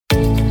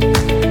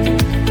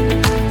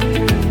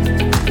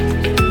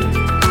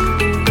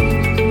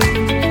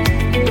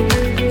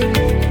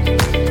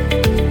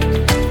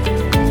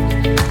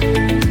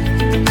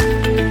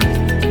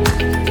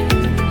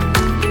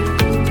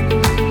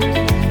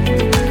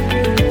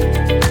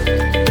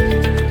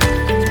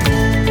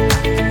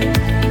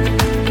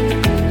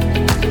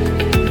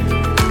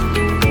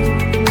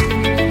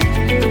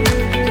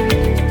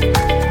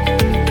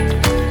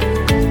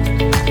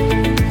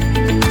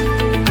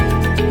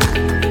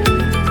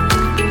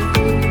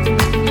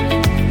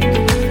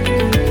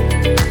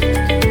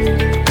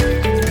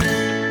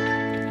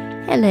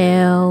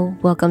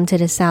Welcome to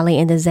the Sally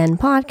and the Zen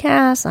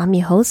podcast. I'm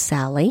your host,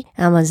 Sally.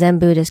 I'm a Zen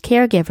Buddhist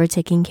caregiver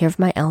taking care of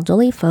my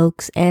elderly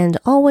folks and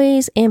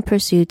always in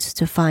pursuits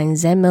to find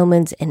Zen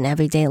moments in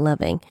everyday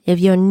living. If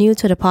you're new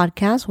to the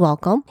podcast,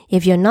 welcome.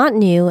 If you're not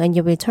new and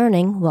you're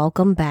returning,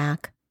 welcome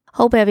back.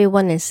 Hope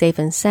everyone is safe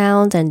and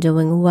sound and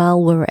doing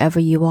well wherever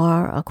you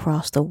are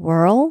across the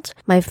world.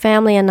 My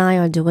family and I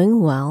are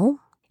doing well.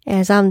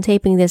 As I'm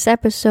taping this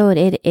episode,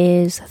 it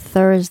is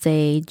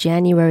Thursday,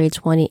 January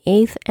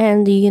 28th,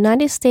 and the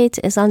United States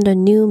is under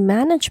new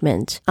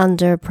management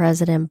under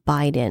President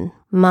Biden.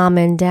 Mom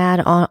and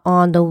Dad are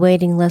on the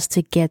waiting list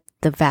to get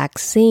the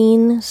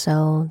vaccine,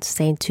 so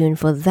stay tuned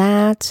for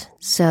that.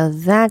 So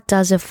that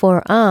does it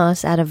for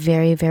us at a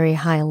very, very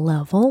high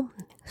level.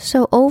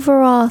 So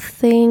overall,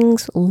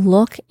 things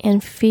look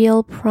and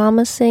feel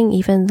promising,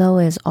 even though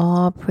it's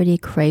all pretty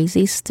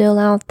crazy still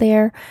out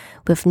there,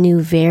 with new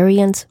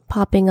variants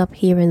popping up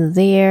here and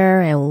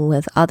there, and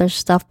with other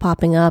stuff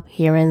popping up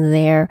here and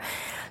there.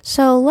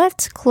 So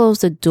let's close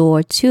the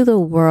door to the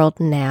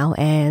world now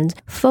and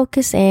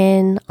focus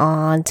in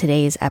on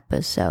today's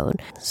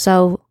episode.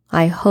 So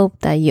I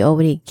hope that you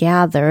already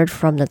gathered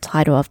from the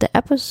title of the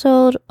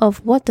episode of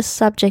what the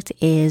subject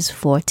is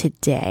for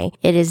today.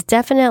 It is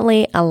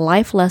definitely a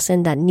life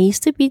lesson that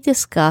needs to be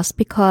discussed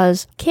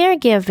because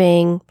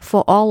caregiving,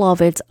 for all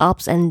of its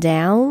ups and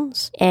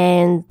downs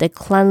and the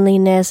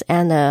cleanliness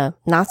and the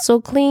not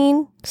so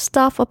clean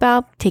stuff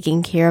about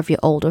taking care of your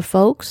older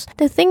folks,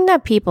 the thing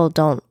that people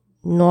don't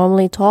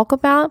normally talk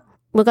about,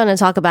 we're going to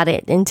talk about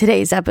it in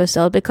today's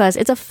episode because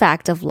it's a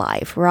fact of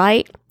life,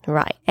 right?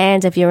 Right.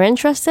 And if you're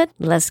interested,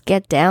 let's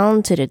get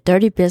down to the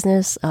dirty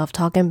business of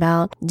talking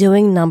about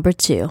doing number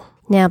 2.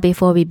 Now,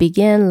 before we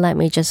begin, let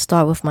me just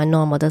start with my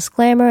normal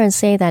disclaimer and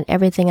say that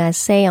everything I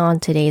say on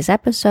today's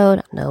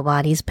episode,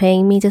 nobody's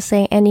paying me to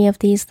say any of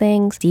these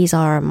things. These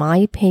are my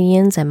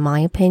opinions and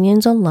my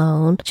opinions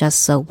alone,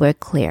 just so we're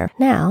clear.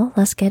 Now,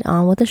 let's get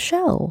on with the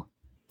show.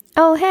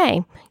 Oh,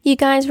 hey, you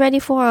guys ready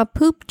for a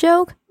poop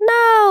joke?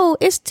 No,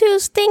 it's too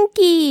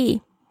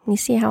stinky. You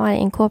see how I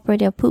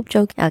incorporated a poop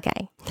joke?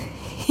 Okay.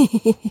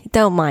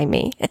 Don't mind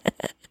me.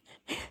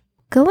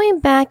 Going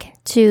back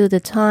to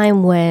the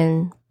time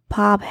when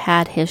Pop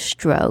had his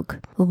stroke,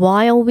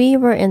 while we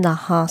were in the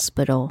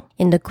hospital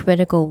in the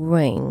critical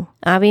ring,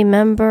 I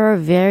remember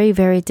very,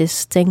 very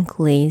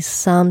distinctly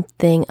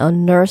something a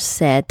nurse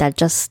said that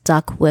just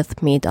stuck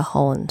with me the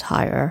whole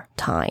entire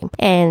time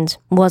and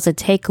was a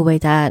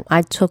takeaway that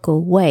I took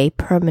away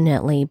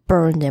permanently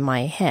burned in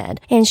my head.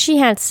 And she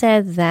had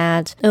said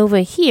that over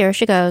here,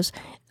 she goes,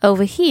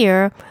 over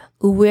here,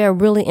 we're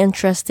really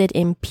interested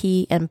in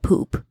pee and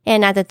poop.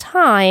 And at the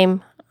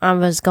time, I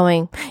was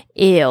going,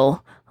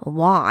 ew,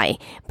 why?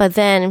 But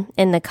then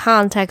in the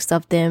context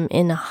of them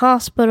in the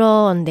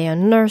hospital and their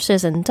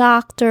nurses and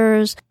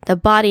doctors, the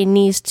body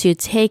needs to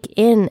take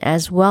in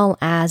as well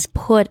as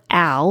put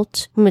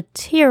out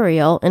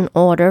material in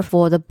order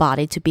for the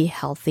body to be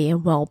healthy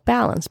and well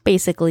balanced.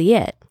 Basically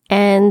it.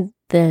 And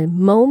the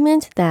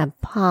moment that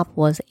Pop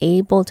was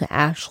able to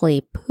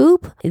actually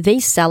poop, they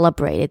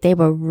celebrated. They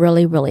were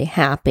really, really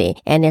happy.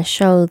 And it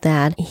showed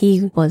that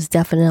he was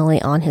definitely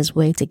on his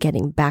way to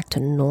getting back to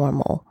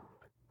normal.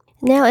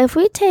 Now, if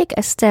we take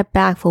a step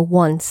back for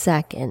 1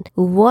 second,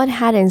 what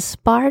had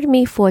inspired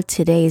me for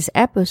today's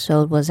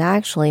episode was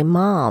actually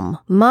Mom.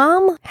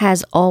 Mom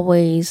has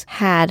always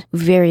had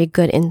very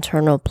good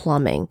internal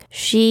plumbing.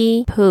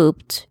 She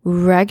pooped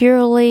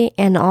regularly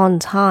and on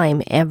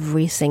time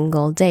every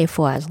single day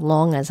for as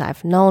long as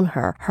I've known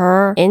her.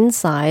 Her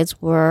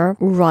insides were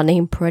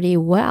running pretty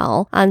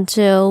well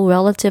until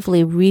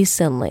relatively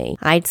recently.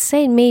 I'd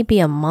say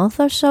maybe a month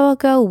or so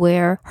ago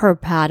where her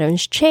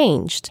patterns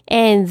changed.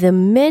 And the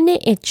minute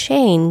it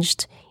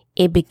changed,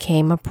 it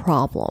became a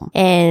problem.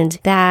 And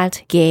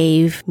that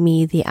gave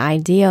me the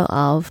idea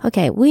of,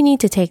 okay, we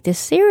need to take this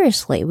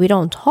seriously. We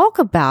don't talk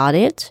about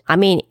it. I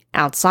mean,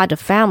 outside the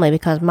family,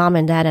 because Mom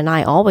and Dad and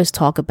I always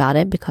talk about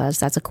it because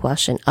that's a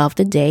question of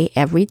the day,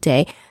 every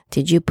day.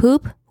 Did you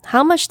poop?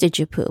 How much did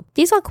you poop?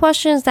 These are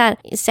questions that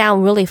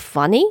sound really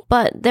funny,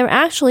 but they're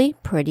actually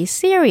pretty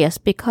serious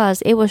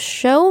because it will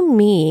show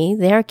me,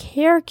 their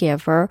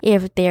caregiver,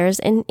 if there's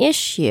an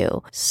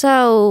issue.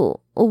 So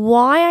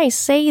why I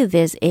say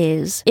this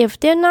is if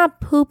they're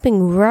not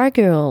pooping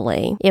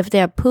regularly, if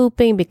they're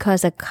pooping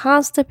because they're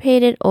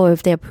constipated or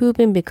if they're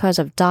pooping because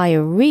of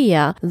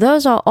diarrhea,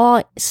 those are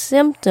all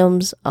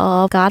symptoms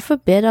of, God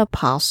forbid, a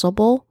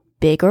possible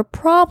bigger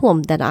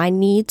problem that I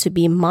need to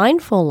be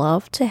mindful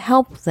of to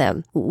help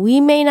them. We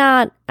may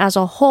not, as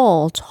a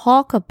whole,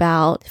 talk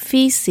about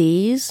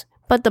feces,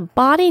 but the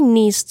body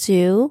needs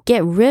to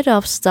get rid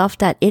of stuff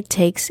that it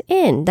takes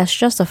in. That's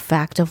just a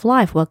fact of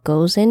life. What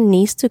goes in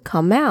needs to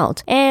come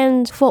out.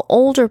 And for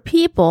older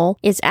people,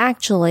 it's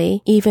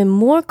actually even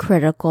more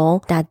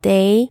critical that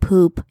they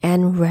poop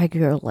and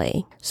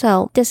regularly.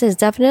 So this is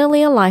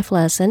definitely a life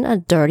lesson, a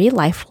dirty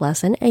life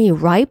lesson, a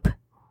ripe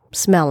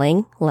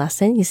smelling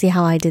lesson. You see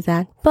how I did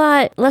that?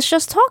 But let's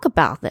just talk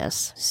about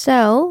this.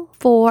 So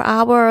for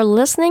our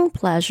listening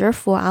pleasure,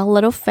 for our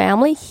little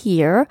family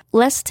here,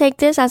 let's take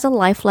this as a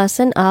life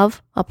lesson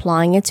of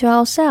applying it to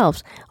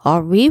ourselves.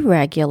 Are we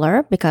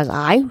regular? Because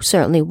I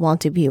certainly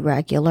want to be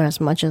regular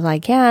as much as I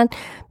can,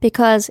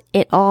 because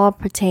it all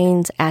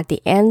pertains at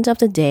the end of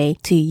the day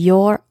to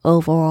your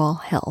overall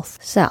health.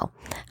 So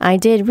I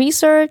did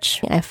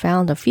research. I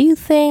found a few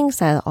things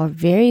that are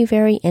very,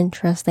 very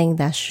interesting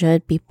that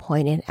should be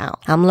pointed out.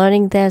 I'm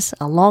learning this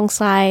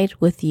alongside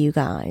with you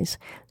guys.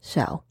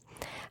 So,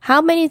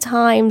 how many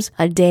times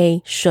a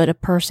day should a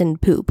person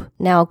poop?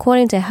 Now,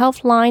 according to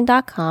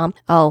healthline.com,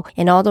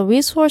 and all the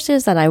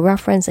resources that I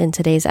reference in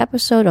today's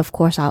episode, of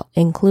course, I'll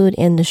include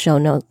in the show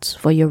notes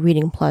for your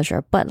reading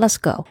pleasure. But let's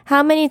go.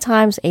 How many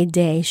times a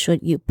day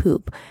should you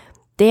poop?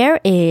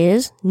 There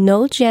is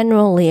no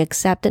generally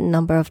accepted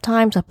number of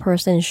times a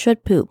person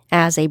should poop.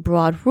 As a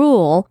broad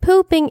rule,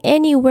 pooping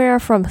anywhere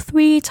from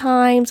 3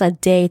 times a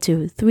day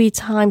to 3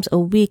 times a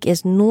week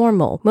is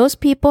normal.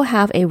 Most people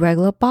have a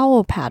regular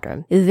bowel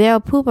pattern.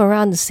 They'll poop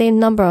around the same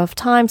number of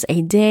times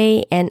a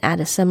day and at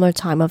a similar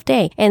time of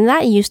day. And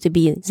that used to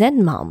be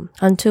Zen Mom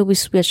until we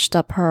switched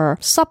up her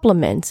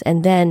supplements,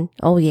 and then,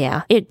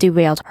 it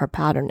derailed her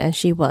pattern and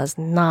she was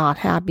not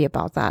happy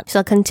about that.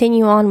 So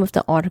continue on with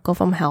the article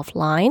from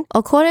Healthline.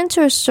 According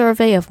to a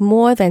survey of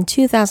more than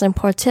 2,000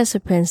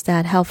 participants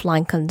that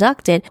Healthline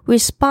conducted,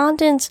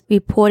 respondents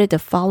reported the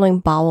following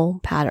bowel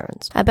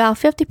patterns. About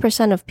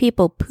 50% of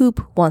people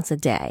poop once a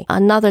day.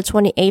 Another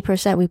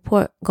 28%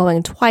 report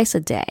going twice a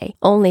day.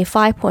 Only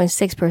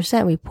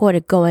 5.6%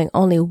 reported going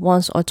only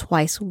once or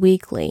twice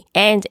weekly.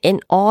 And in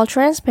all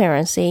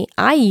transparency,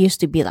 I used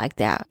to be like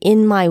that.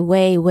 In my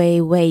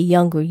way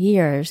younger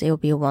years, it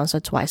would be once or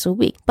twice a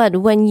week.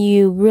 But when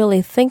you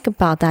really think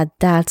about that,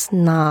 that's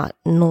not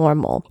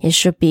normal. It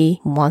should be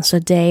once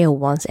a day or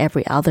once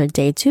every other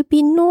day to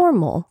be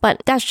normal.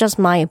 But that's just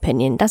my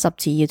opinion. That's up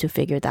to you to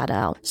figure that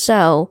out.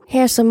 So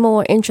here's some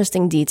more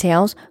interesting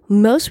details.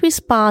 Most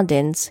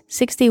respondents,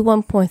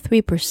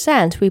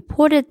 61.3%,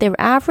 reported their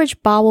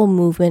average bowel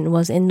movement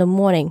was in the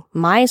morning.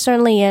 Mine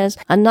certainly is.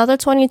 Another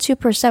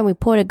 22%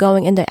 reported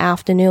going in the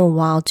afternoon,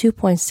 while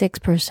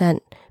 2.6%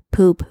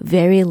 poop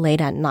very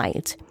late at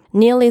night.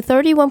 Nearly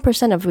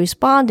 31% of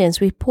respondents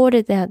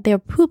reported that their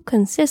poop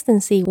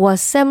consistency was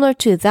similar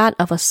to that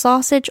of a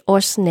sausage or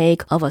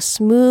snake, of a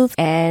smooth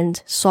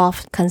and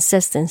soft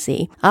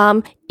consistency.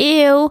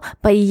 Ew,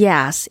 but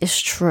yes, it's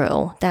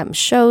true. That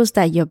shows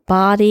that your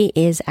body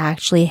is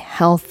actually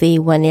healthy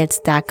when it's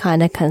that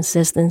kind of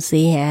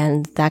consistency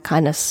and that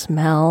kind of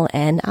smell,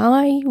 and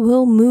I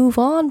will move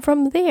on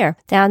from there.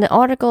 Down the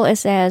article, it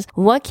says,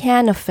 what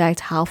can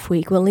affect how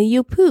frequently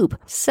you poop?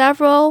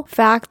 Several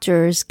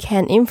factors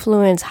can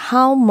influence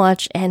how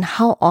much and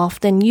how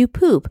often you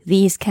poop.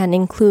 These can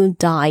include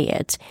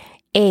diet,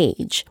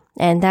 age,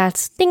 and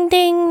that's ding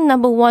ding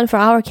number 1 for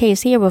our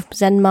case here with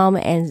Zen Mom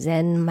and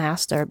Zen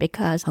Master,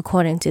 because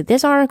according to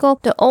this article,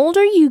 the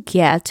older you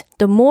get,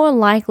 the more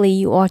likely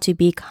you are to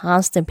be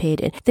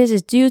constipated. This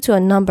is due to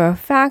a number of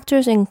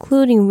factors,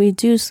 including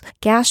reduced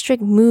gastric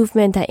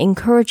movement that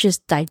encourages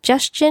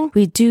digestion,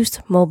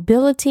 reduced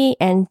mobility,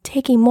 and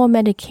taking more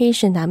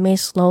medication that may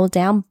slow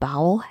down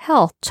bowel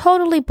health.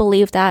 Totally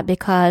believe that,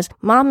 because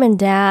mom and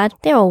dad,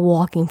 they're a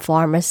walking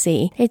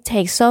pharmacy. They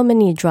take so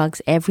many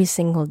drugs every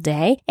single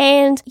day.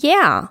 And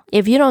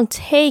if you don't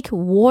take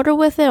water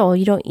with it or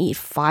you don't eat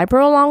fiber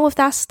along with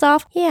that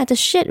stuff, the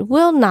shit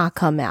will not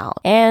come out.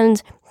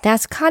 And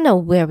that's kind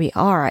of where we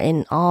are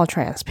in all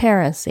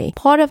transparency.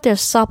 Part of their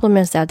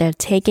supplements that they're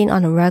taking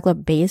on a regular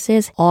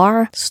basis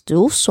are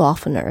stool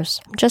softeners.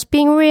 Just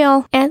being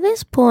real. At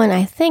this point,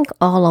 I think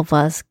all of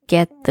us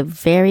get the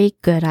very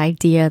good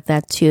idea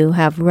that to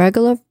have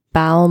regular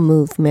bowel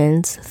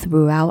movements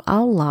throughout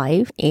our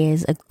life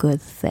is a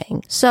good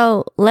thing.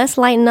 So let's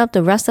lighten up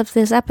the rest of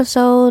this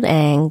episode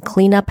and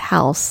clean up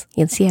house.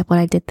 You see what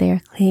I did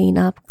there? Clean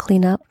up.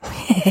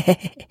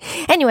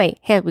 Anyway,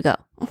 here we go.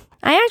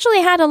 I actually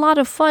had a lot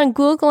of fun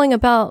Googling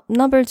about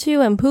number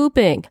 2 and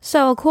pooping.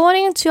 So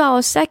according to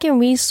our second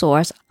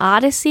resource,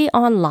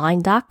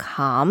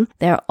 odysseyonline.com,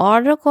 their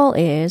article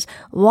is,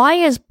 why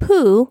is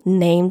poo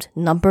named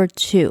number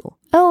 2?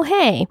 Oh,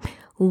 hey,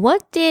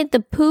 what did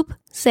the poop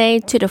say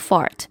to the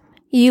fart?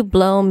 You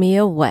blow me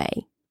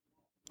away.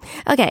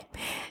 Okay,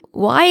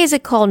 why is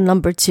it called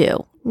number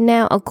 2?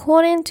 Now,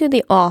 according to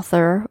the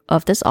author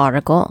of this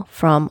article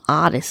from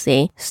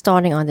Odyssey,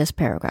 starting on this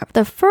paragraph,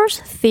 the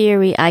first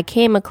theory I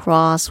came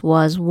across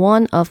was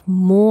one of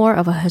more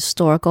of a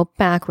historical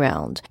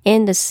background.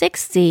 In the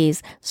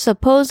 60s,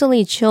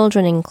 supposedly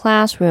children in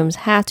classrooms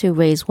had to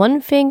raise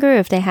one finger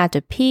if they had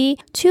to pee,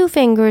 2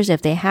 fingers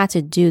if they had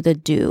to do the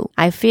do.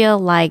 I feel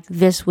like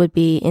this would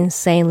be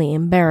insanely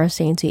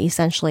embarrassing to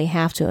essentially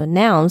have to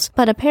announce,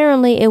 but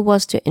apparently it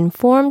was to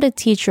inform the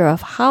teacher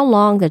of how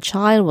long the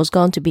child was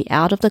going to be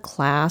out out of the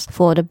class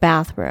for the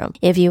bathroom.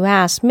 If you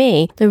ask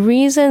me, the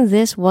reason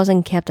this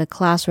wasn't kept a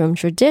classroom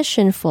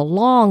tradition for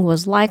long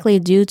was likely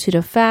due to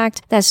the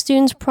fact that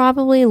students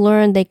probably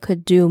learned they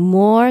could do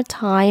more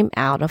time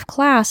out of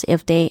class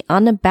if they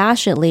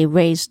unabashedly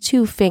raised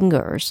 2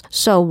 fingers.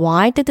 So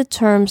why did the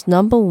terms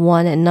number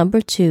 1 and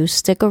number 2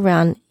 stick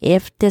around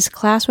if this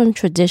classroom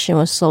tradition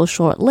was so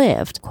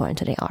short-lived, according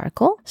to the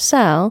article?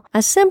 So,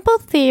 a simple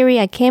theory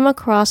I came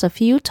across a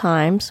few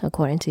times,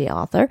 according to the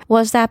author,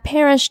 was that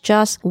parents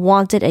just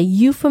wanted a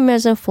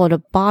euphemism for the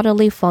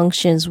bodily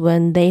functions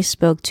when they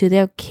spoke to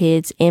their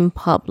kids in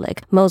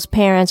public. Most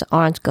parents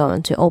aren't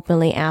going to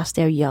openly ask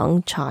their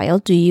young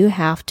child, do you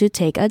have to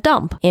take a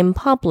dump in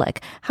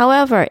public?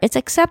 However, it's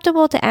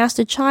acceptable to ask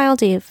the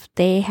child if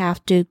they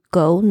have to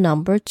go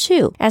number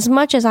 2. As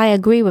much as I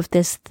agree with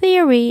this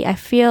theory, I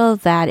feel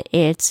that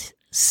it's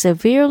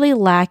severely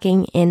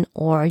lacking in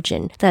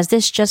origin. Does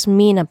this just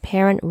mean a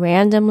parent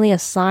randomly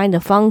assigned the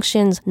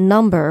functions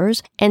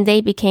numbers and they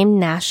became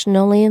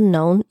nationally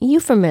known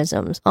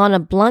euphemisms? On a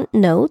blunt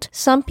note,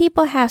 some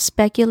people have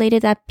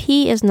speculated that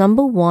pee is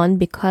number 1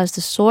 because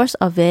the source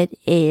of it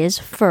is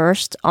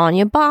first on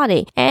your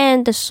body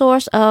and the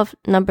source of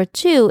number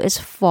 2 is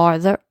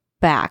farther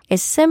back. A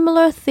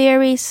similar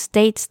theory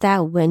states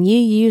that when you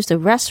use the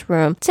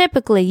restroom,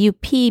 typically you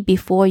pee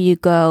before you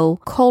go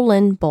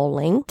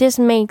bowling. This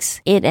makes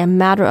it a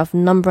matter of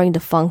numbering the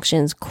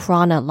functions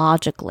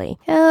chronologically.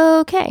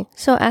 Okay,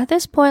 so at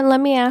this point,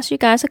 let me ask you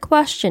guys a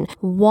question.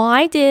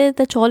 Why did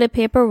the toilet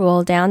paper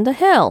roll down the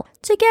hill?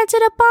 To get to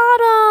the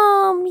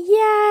bottom!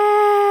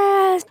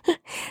 Yes!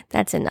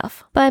 That's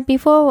enough. But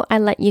before I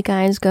let you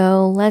guys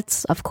go,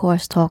 let's of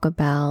course talk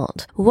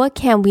about what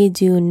can we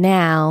do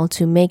now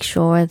to make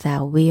sure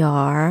that we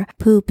are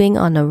pooping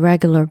on a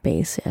regular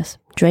basis.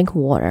 Drink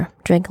water.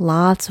 Drink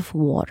lots of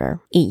water.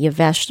 Eat your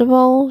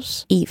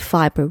vegetables. Eat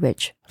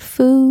fiber-rich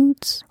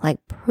foods like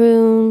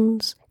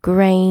prunes,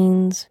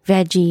 grains,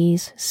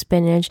 veggies,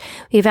 spinach.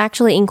 We've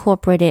actually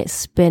incorporated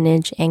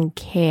spinach and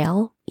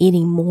kale,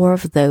 eating more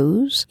of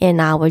those in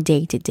our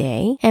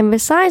day-to-day. And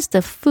besides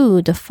the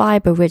food, the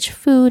fiber-rich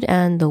food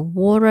and the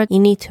water, you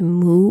need to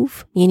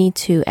move. You need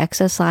to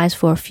exercise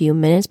for a few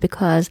minutes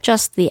because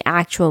just the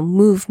actual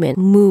movement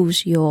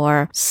moves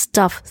your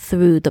stuff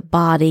through the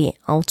body,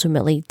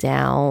 ultimately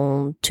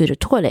down to the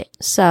toilet.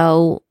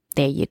 So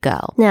there you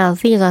go. Now,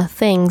 these are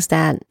things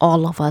that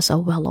all of us are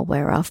well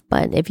aware of,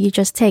 but if you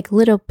just take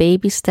little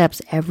baby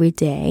steps every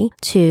day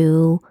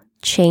to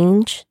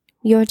change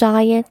your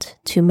diet,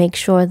 to make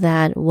sure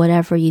that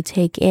whatever you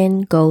take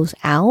in goes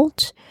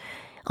out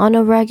on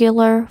a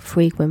regular,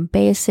 frequent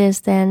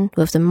basis, then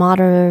with the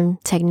modern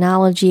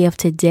technology of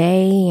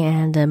today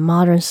and the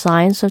modern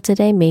science of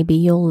today, maybe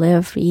you'll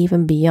live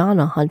even beyond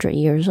 100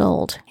 years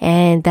old.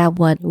 And that's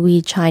what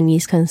we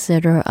Chinese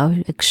consider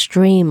an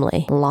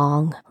extremely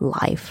long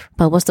life.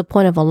 But what's the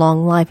point of a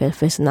long life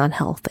if it's not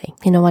healthy?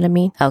 You know what I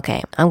mean?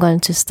 Okay, I'm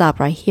going to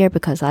stop right here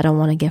because I don't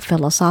want to get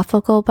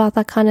philosophical about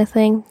that kind of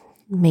thing.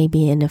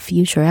 Maybe in a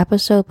future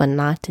episode, but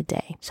not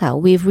today. So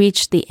we've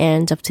reached the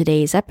end of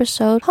today's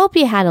episode. Hope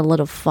you had a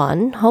little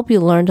fun. Hope you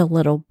learned a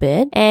little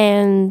bit.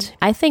 And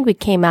I think we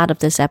came out of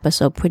this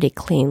episode pretty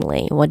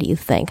cleanly. What do you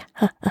think?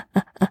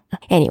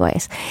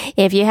 Anyways,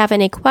 if you have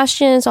any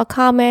questions or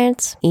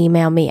comments,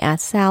 email me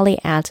at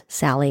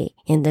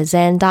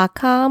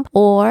sally@sallyinthezen.com,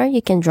 or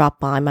you can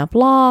drop by my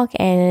blog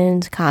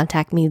and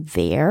contact me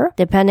there.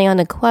 Depending on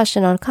the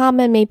question or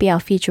comment, maybe I'll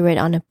feature it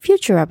on a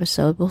future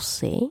episode. We'll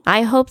see.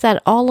 I hope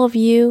that all of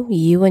you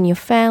and your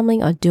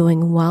family are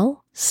doing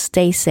well.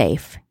 Stay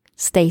safe.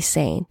 Stay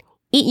sane.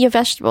 Eat your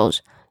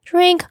vegetables.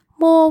 Drink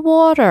more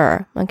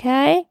water.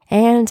 Okay?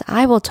 And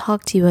I will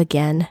talk to you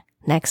again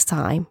next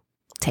time.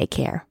 Take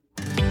care.